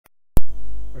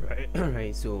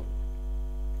Right, so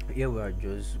here we are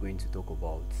just going to talk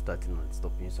about starting and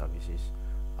stopping services.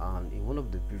 And in one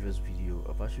of the previous video,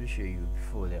 I've actually showed you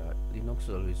before that Linux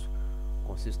always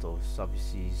consists of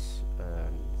services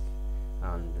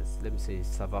let me say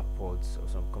server pods or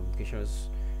some communications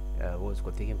what's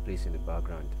got taking place in the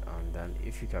background. And then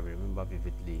if you can remember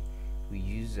vividly, we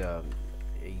use a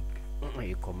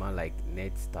a command like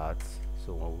net start.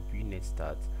 So when we view net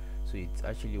start, so it's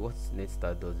actually what net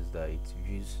start does is that it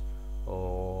views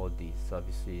all the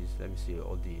services, let me say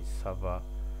all the server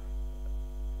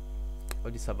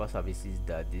services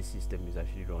that this system is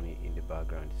actually running in the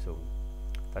background. So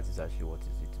that is actually what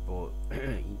is it. But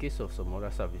in case of some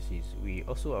other services, we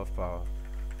also have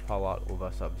power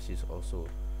over services also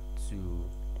to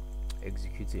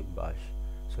execute in bash.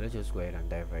 So let's just go ahead and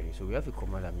dive right in. So we have a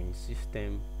command that means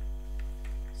system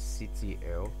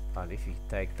ctl, and if you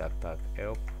type that tag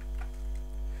help,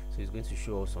 so it's going to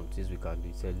show us some things we can do.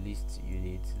 It's a list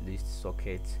unit, list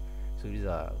socket. So these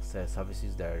are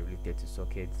services that are related to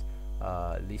sockets.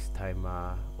 List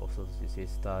timer, also to say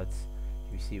start.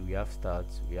 You see we have start,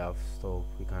 we have stop.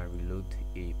 We can reload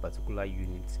a particular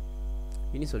unit.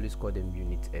 Units always call them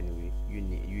units anyway,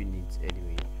 units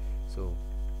anyway. So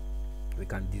we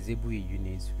can disable a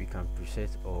unit, we can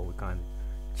preset, or we can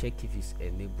check if it's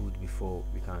enabled before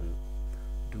we can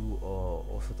do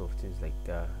all sort of things like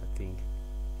that. I think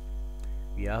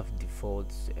we have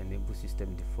defaults, enable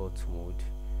system default mode,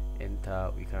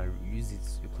 enter. We can use it,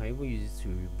 you can even use it to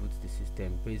reboot the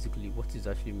system. Basically what is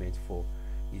actually meant for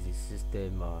is a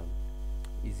system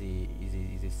is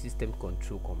a system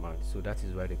control command. So that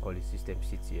is why they call it system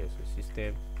ctl. So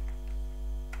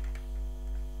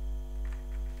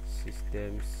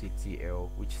system ctl,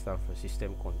 which stands for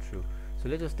system control. So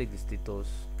let's just take the status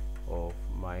of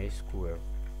MySQL.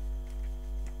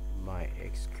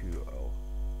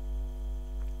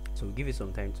 So we'll give it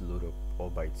some time to load up all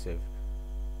by itself.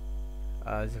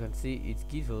 As you can see, it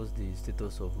gives us the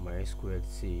status of MySQL.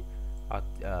 Say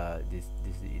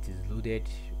it is loaded,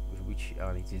 which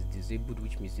and it is disabled,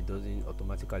 which means it doesn't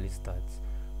automatically start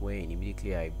when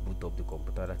immediately I boot up the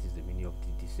computer. That is the meaning of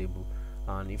the disable.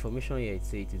 And information here, it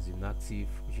says it is inactive,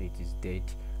 which it is dead,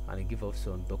 and it gives us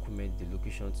some document, the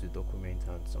location to document,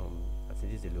 and some, I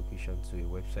think this is the location to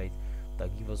a website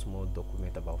that give us more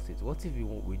document about it. What if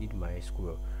we need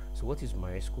MySQL? So what is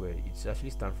MySQL? It actually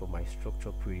stands for My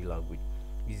Structured Query Language.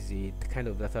 This is a kind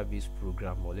of database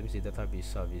program, or let me say database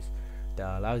service,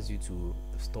 that allows you to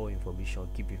store information,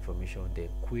 keep information, then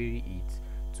query it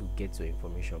to get your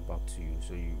information back to you.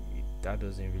 So that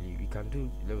doesn't really, you can do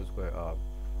levels where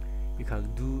you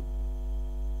can do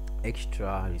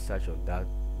extra research on that,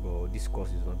 but this course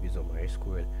is not based on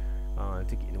MySQL. I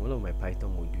think in one of my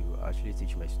Python module, I actually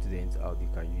teach my students how they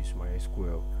can use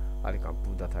MySQL, how they can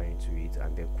put data into it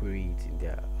and then query it in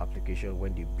their application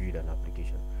when they build an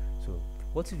application. So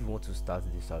what if you want to start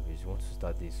this service, you want to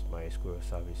start this MySQL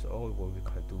service? All what we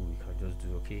can do, we can just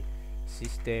do, okay,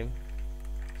 system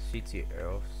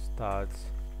ctl start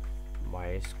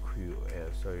MySQL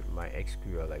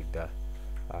like that,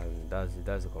 and that's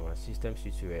the command, system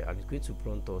ctl, and it's going to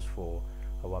prompt us for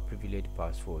our privileged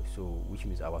password, so which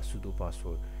means our sudo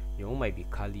password. Your own might be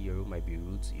Kali, your own might be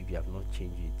root if you have not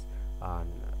changed it,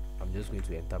 and I'm just going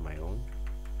to enter my own.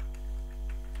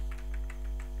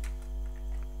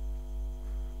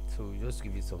 So just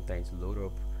give it some time to load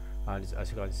up, and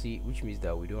as you can see, which means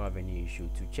that we don't have any issue.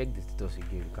 To check the status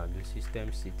again, we can do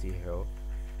system ctl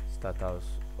status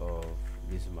of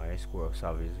this MySQL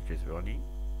service which is running,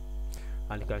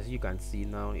 and you can see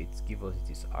now it gives us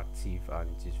it is active and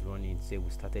it is running. Say we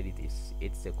started it is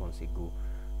 8 seconds ago.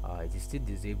 It is still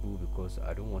disabled because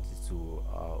I don't want it to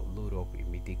load up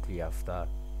immediately after.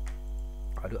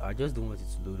 I just don't want it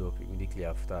to load up immediately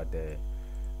after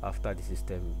the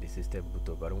system boot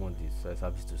up. I don't want this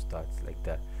service to start like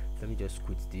that. Let me just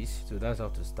quit this. So that's how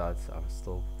to start and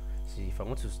stop. See, if I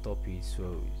want to stop it,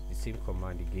 so the same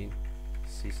command again,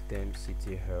 system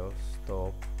ctl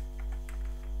stop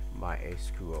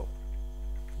MySQL,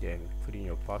 then put in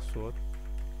your password.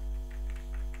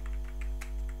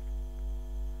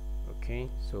 Okay,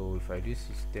 so if I do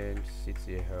system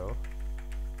ctl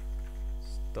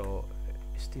stop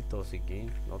status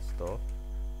again, not stop,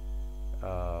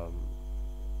 oh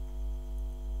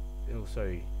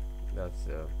sorry, that's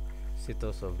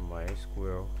status of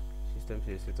MySQL, system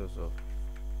status of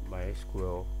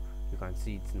MySQL. You can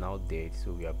see it's now dead,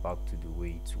 so we are back to the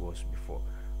way it was before.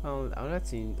 Another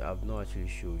thing I've not actually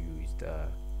shown you is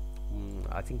that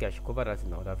I think I should cover that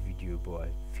in another video, but I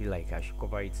feel like I should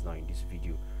cover it now in this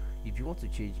video. If you want to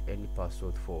change any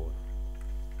password for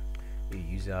a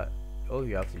user, all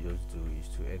you have to just do is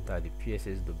to enter the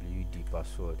PSSWD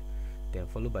password. then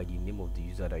followed by the name of the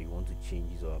user that you want to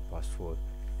change his or her password.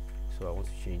 So I want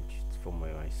to change it for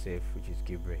myself, which is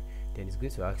Gabriel. Then it's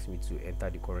going to ask me to enter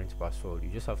the current password. You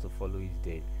just have to follow it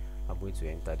there. I'm going to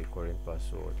enter the current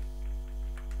password.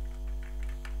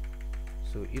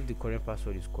 So if the current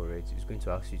password is correct, it's going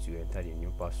to ask you to enter the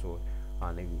new password,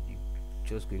 and then it's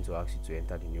just going to ask you to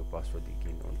enter the new password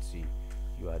again until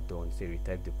you are done. Say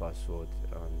retype the password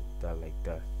and that, like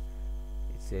that.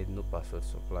 It said no password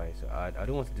supply, so I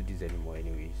don't want to do this anymore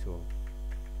anyway, so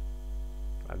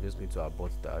I'm just going to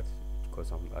abort that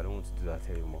because I don't want to do that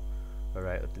anymore.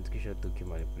 Alright, authentication token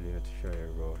manipulation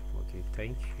error. Okay,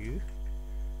 thank you.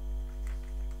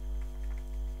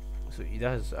 So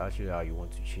that's actually how you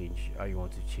want to change how you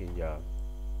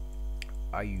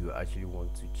actually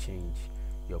want to change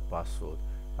your password.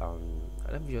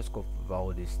 Let me just cover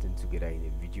all this thing together in a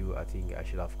video. I think I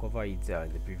should have covered it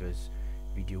in the previous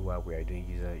video while we are doing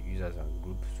users and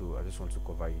groups, so I just want to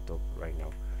cover it up right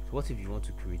now. So what if you want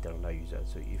to create another user?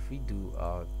 So if we do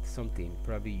something,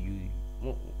 probably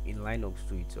in Linux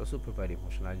too, it's also provide a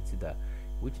functionality that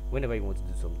which whenever you want to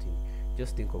do something,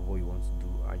 just think of what you want to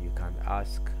do and you can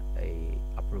ask a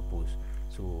apropos.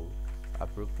 So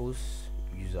apropos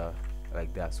user,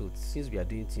 like that. So since we are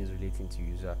doing things relating to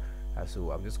user,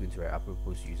 so I'm just going to write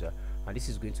apropos user, and this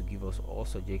is going to give us all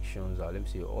suggestions, let me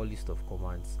say all list of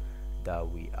commands that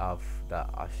we have that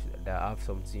have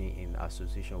something in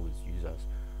association with users.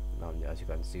 Now as you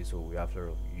can see, so we have a lot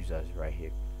of users right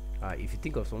here. If you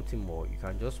think of something more, you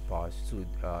can just pass. So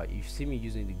you see me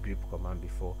using the grep command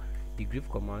before. The grep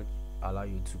command allow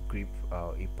you to grep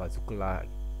a particular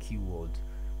keyword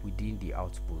within the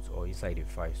output or inside a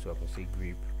file. So I can say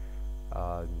grep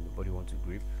what do you want to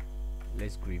grep.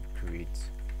 Let's grep create.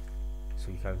 So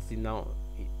you can see now,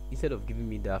 instead of giving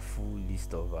me that full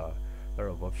list of lot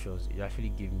of options, it actually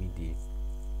give me the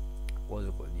what's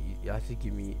it called, it actually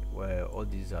give me all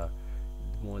these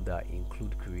more that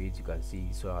include create. You can see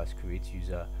this one has create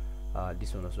user,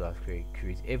 this one also has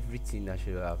create everything.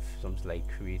 Actually have something like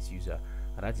create user,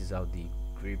 and that is how the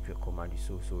grep command is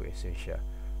so essential.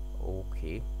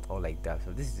 Okay, or like that.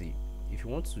 So this is it. If you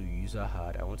want to user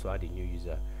add, I want to add a new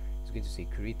user, it's going to say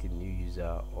create a new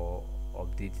user or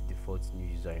update default new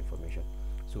user information.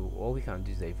 So all we can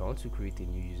do is that if I want to create a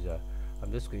new user,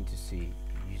 I'm just going to say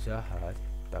user add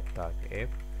tag app.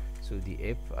 So the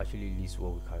app actually lists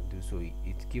what we can do. So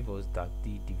it gives us that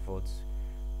the default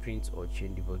print or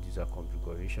change default user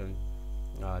configuration,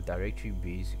 directory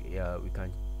base.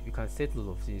 We can set a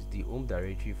lot of things. The home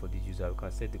directory for this user, we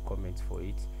can set the comments for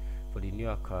it. For the new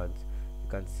account, you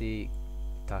can say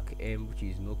tag m, which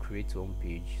is no create home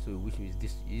page, so which means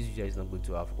this user is not going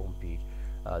to have home page.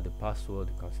 The password,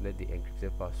 you can select the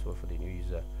encrypted password for the new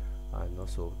user, and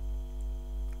also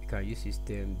you can use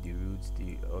system, the roots,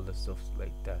 the all the stuff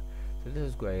like that. So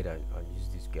let's go ahead and use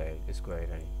this guy. Let's go ahead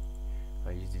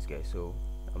and use this guy. So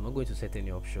I'm not going to set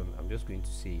any option. I'm just going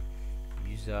to say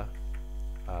user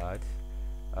add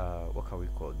what can we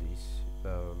call this,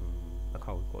 what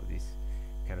can we call this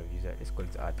kind of user? Let's call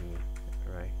it admin.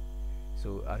 Right,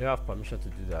 so I don't have permission to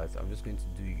do that. I'm just going to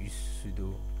do use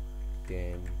sudo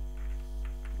then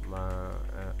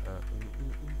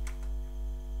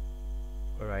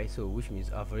alright, so which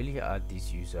means I've already add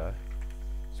this user.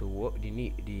 So what the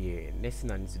next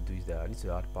thing I need to do is that I need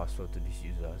to add password to these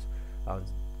users, and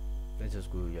let's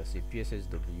just go here, say psswd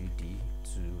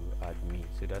to admin.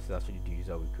 So that's actually the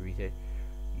user we created.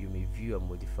 You may view and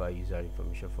modify user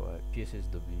information for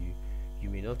pssw. You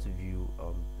may not view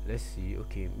let's see,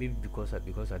 okay, maybe because I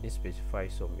didn't specify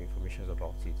some information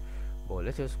about it, but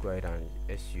let's just go ahead and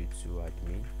su to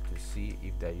admin to see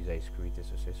if that user is created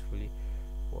successfully.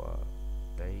 Wow,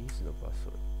 there is no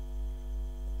password.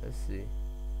 Let's see,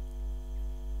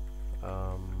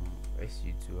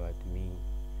 su to admin,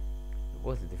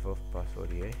 what's the default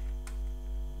password here?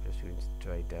 Just going to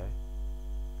try that.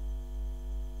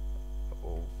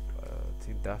 Oh, I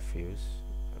think that fails.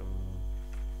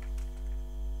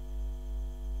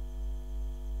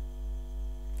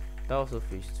 That also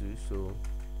fails too, so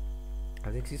I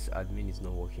think this admin is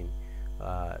not working.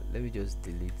 Let me just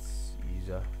delete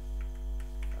user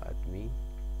admin.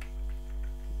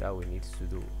 That we need to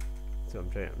do. So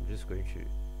I'm just going to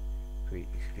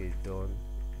create done.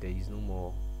 There is no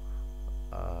more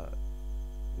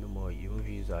remove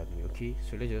user admin. Okay,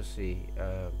 so let's just say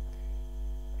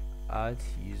add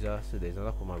user. So there's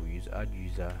another command we use, add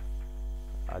user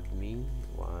admin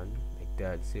one, like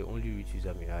that. Say only root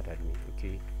user may add admin.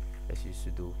 Okay, let's use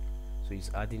sudo. So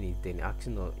it's adding it, then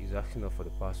asking for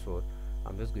the password.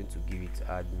 I'm just going to give it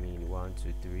admin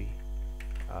 123,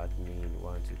 admin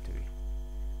 123.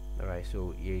 Alright,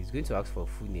 so yeah, it's going to ask for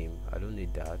full name. I don't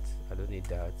need that. I don't need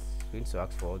that. It's going to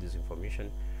ask for all this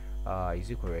information. Is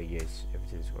it correct? Yes,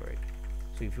 everything is correct.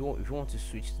 So if you want to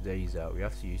switch to the user, we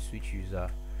have to use switch user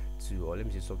to, or let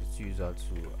me say substitute user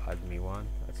to admin1.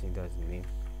 I think that's the name.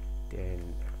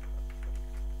 Then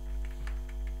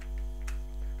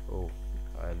oh,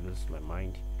 I lost my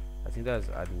mind. I think that's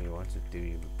admin123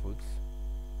 we put.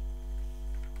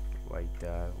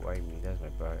 Why me? That's my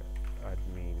bar.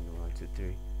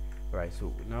 Admin123. Right,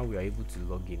 so now we are able to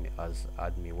log in as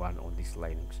admin1 on this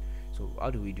Linux. So how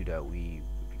do we do that?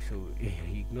 So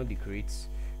ignore the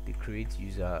create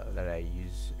user that I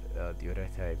use the other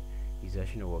time. Is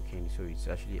actually not working, so it's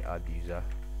actually add user.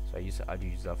 So I use add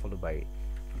user followed by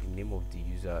the name of the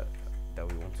user that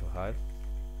we want to have,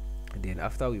 and then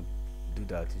after we do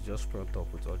that, it just prompt up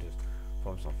with all these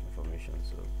forms of information.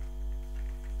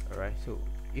 So alright, so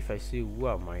if I say who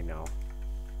am I now,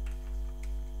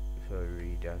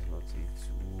 sorry, that's not it.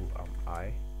 Who am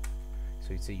I?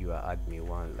 So it say you are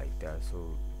admin1 like that.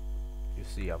 So you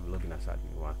see I'm logging as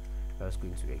admin1. That's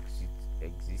going to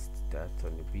exist that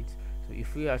on the bit. So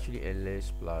if we actually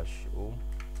ls / home,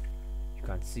 you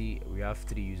can see we have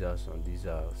 3 users on this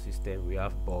system. We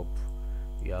have Bob,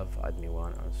 we have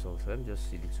admin1, and so let me just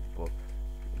see it to Bob.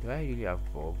 Do I really have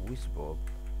Bob? Who is Bob?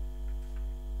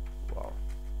 Wow,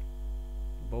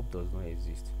 Bob does not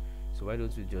exist. So why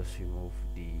don't we just remove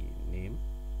the name?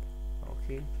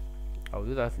 Okay, I'll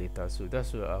do that later. So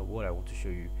that's what I want to show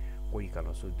you, what you can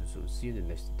also do. So see you in the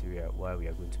next tutorial while we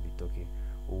are going to be talking.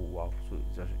 Oh wow, so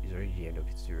it's already the end of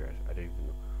the tutorial. I don't even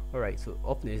know. Alright, so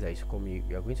up next that is coming,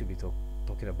 we are going to be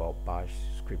talking about bash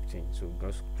scripting. So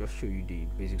just show you the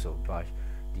basics of bash,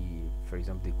 for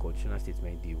example, the conditional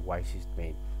statement, the while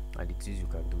statement, and the things you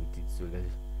can do with it. So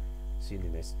let's see you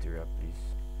in the next tutorial, please.